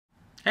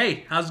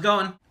Hey, how's it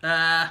going?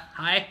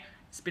 Hi.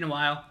 It's been a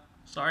while.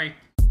 Sorry.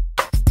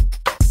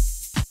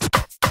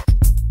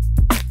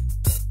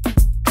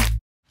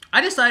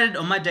 I decided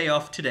on my day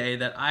off today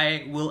that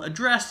I will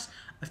address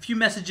a few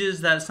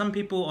messages that some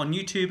people on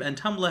YouTube and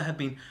Tumblr have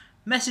been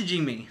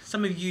messaging me.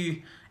 Some of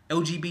you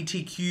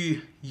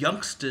LGBTQ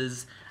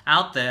youngsters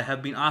out there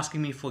have been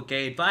asking me for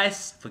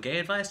advice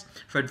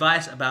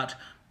about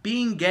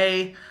being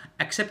gay,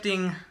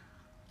 accepting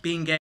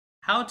being gay,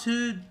 how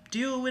to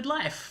deal with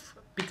life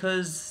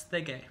because they're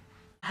gay.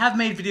 I have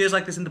made videos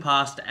like this in the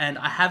past and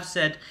I have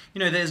said,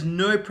 there's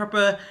no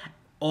proper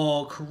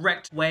or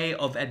correct way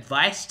of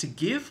advice to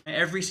give.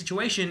 Every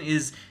situation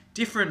is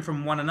different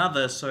from one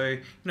another, so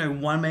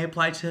one may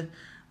apply to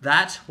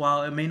that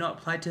while it may not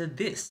apply to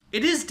this.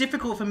 It is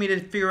difficult for me to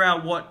figure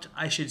out what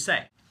I should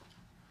say.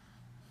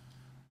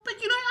 But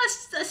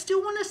I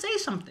still want to say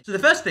something. So the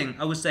first thing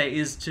I would say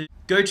is to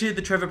go to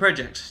the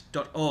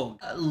trevorproject.org.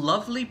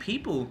 Lovely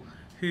people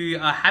who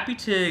are happy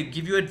to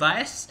give you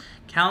advice,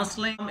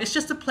 counseling. It's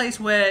just a place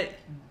where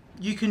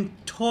you can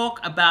talk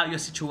about your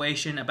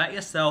situation, about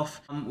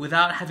yourself,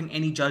 without having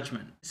any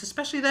judgment. It's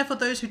especially there for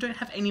those who don't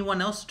have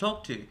anyone else to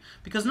talk to,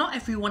 because not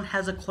everyone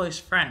has a close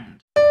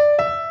friend.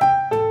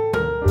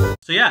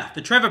 So yeah,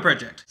 the Trevor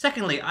Project.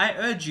 Secondly, I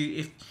urge you,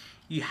 if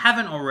you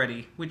haven't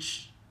already,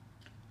 which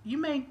you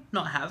may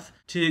not have,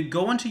 to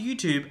go onto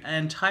YouTube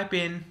and type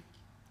in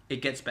 "it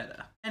gets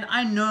better." And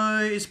I know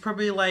it's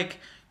probably like,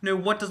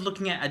 what does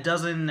looking at a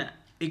dozen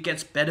 "it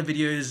gets better"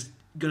 videos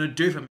gonna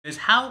do for me?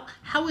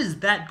 How is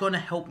that gonna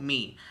help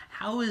me?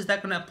 How is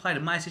that gonna apply to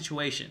my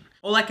situation?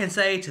 All I can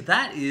say to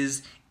that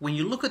is, when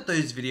you look at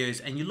those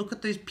videos and you look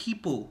at those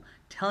people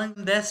telling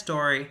their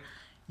story,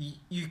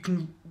 you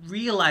can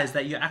realize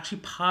that you're actually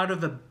part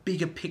of a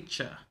bigger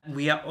picture.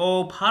 We are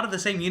all part of the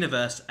same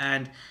universe,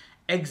 and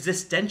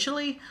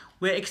existentially,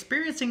 we're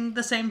experiencing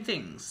the same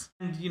things.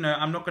 And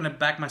I'm not going to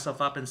back myself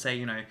up and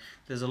say,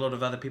 there's a lot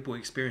of other people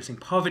experiencing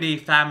poverty,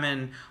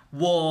 famine,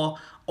 war,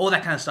 all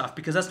that kind of stuff,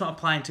 because that's not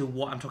applying to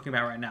what I'm talking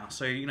about right now.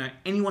 So,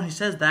 anyone who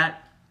says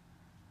that,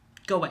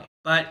 go away.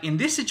 But in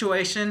this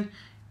situation,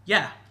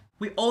 yeah,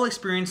 we all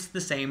experience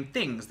the same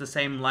things, the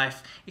same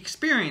life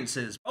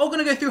experiences. We're all going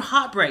to go through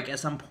heartbreak at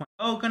some point.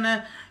 We're all going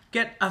to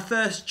get our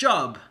first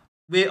job.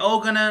 We're all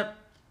going to,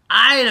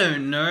 I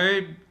don't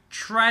know,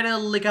 try to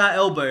lick our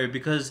elbow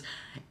because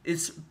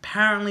it's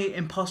apparently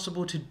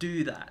impossible to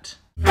do that.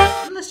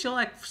 Unless you're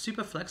like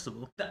super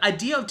flexible. The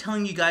idea of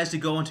telling you guys to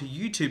go onto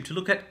YouTube to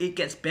look at "it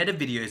gets better"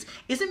 videos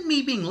isn't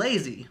me being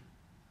lazy.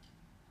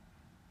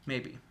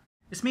 Maybe.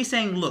 It's me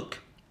saying, look,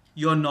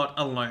 you're not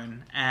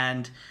alone,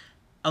 and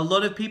a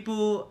lot of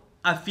people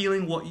are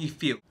feeling what you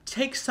feel.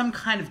 Take some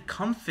kind of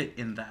comfort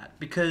in that,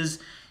 because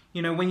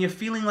when you're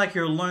feeling like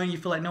you're alone, you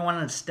feel like no one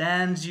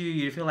understands you,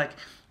 you feel like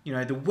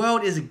the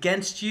world is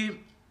against you.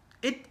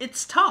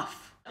 It's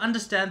tough.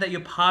 Understand that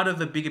you're part of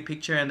a bigger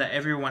picture and that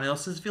everyone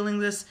else is feeling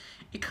this.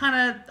 It kind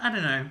of, I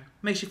don't know,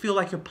 makes you feel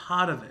like you're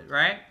part of it,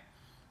 right?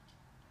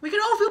 We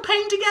can all feel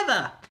pain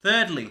together.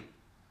 Thirdly,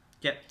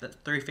 that's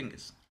 3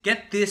 fingers.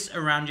 Get this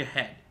around your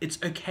head. It's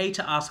okay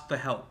to ask for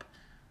help,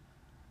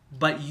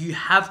 but you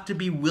have to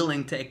be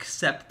willing to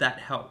accept that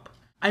help.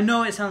 I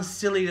know it sounds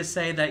silly to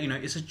say that,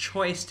 it's a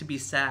choice to be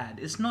sad.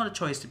 It's not a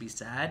choice to be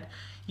sad.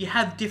 You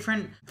have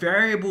different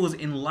variables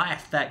in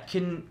life that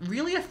can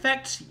really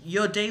affect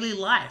your daily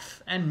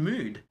life and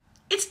mood.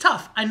 It's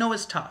tough. I know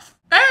it's tough.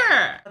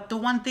 But the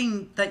one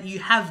thing that you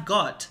have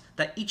got,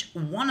 that each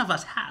one of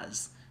us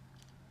has,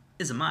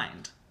 is a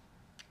mind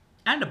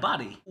and a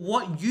body.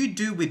 What you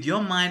do with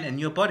your mind and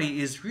your body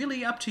is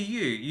really up to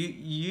you.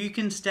 You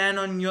can stand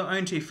on your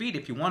own 2 feet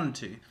if you wanted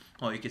to.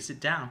 Or you could sit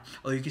down,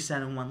 or you could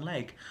stand on 1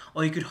 leg,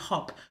 or you could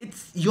hop.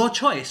 It's your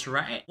choice,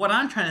 right? What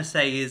I'm trying to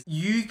say is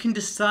you can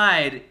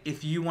decide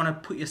if you want to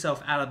put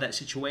yourself out of that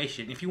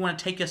situation, if you want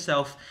to take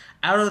yourself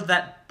out of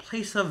that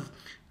place of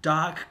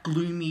dark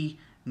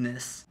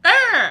gloominess,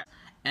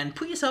 and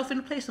put yourself in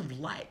a place of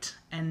light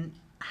and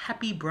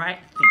happy,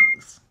 bright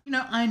things.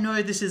 I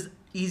know this is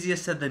easier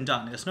said than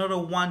done. It's not a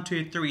 1,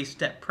 2, 3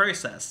 step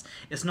process.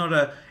 It's not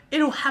a,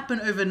 it'll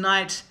happen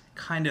overnight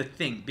kind of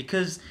thing,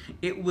 because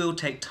it will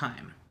take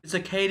time. It's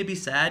okay to be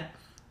sad.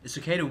 It's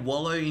okay to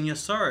wallow in your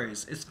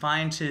sorrows. It's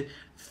fine to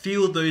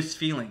feel those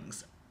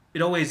feelings.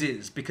 It always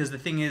is, because the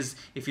thing is,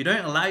 if you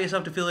don't allow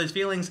yourself to feel those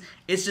feelings,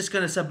 it's just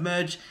going to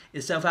submerge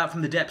itself out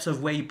from the depths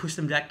of where you push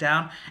them back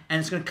down, and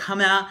it's going to come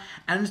out,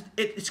 and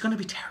it's going to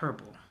be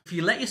terrible. If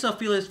you let yourself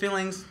feel those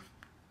feelings,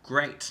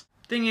 great.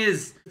 Thing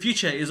is, the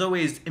future is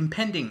always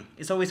impending.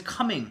 It's always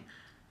coming.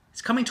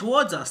 It's coming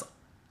towards us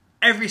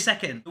every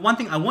second. The one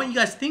thing I want you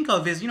guys to think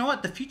of is,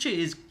 the future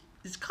is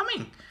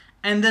coming.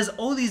 And there's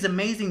all these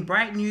amazing,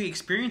 bright new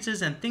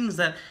experiences and things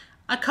that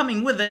are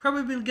coming with it.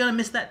 Probably gonna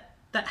miss that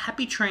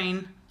happy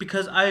train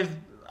because I've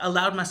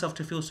allowed myself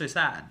to feel so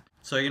sad.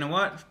 So you know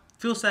what?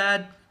 Feel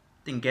sad,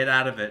 then get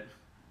out of it.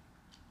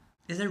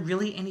 Is there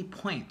really any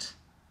point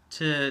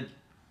to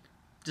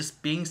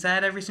just being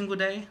sad every single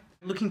day?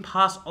 Looking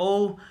past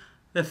all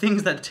the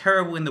things that are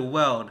terrible in the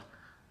world,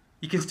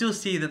 you can still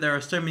see that there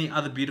are so many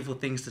other beautiful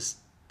things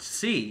to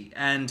see,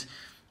 and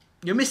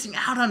you're missing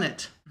out on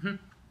it.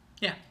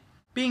 Yeah.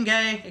 Being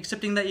gay,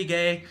 accepting that you're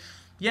gay,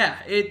 yeah,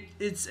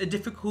 it's a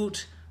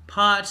difficult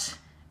part,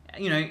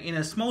 you know, in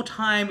a small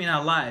time in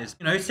our lives.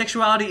 You know,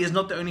 sexuality is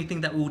not the only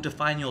thing that will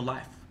define your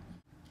life.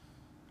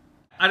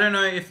 I don't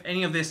know if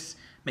any of this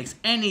makes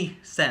any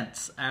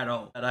sense at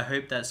all, but I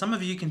hope that some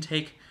of you can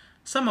take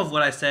some of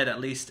what I said at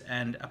least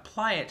and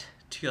apply it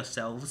to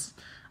yourselves.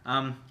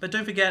 But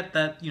don't forget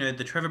that, you know,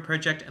 the Trevor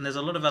Project, and there's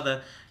a lot of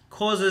other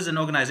causes and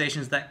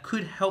organizations that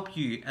could help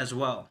you as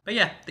well. But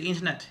yeah, the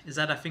internet is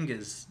at our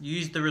fingers.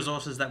 Use the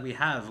resources that we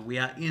have. We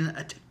are in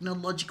a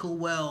technological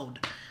world,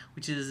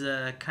 which is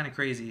kind of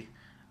crazy.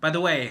 By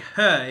the way,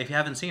 Her, if you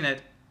haven't seen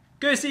it,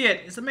 go see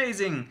it. It's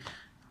amazing.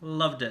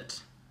 Loved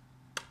it.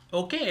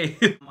 Okay.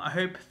 I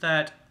hope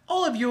that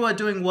all of you are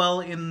doing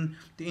well in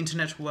the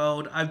internet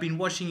world. I've been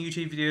watching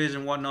YouTube videos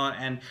and whatnot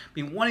and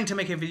been wanting to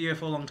make a video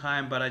for a long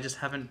time, but I just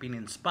haven't been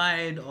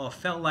inspired or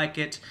felt like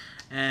it.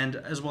 And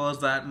as well as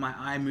that, my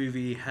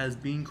iMovie has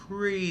been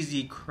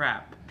crazy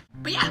crap.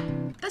 But yeah,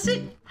 that's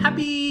it.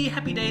 Happy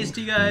days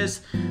to you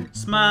guys.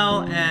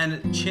 Smile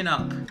and chin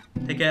up.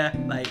 Take care.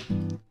 Bye.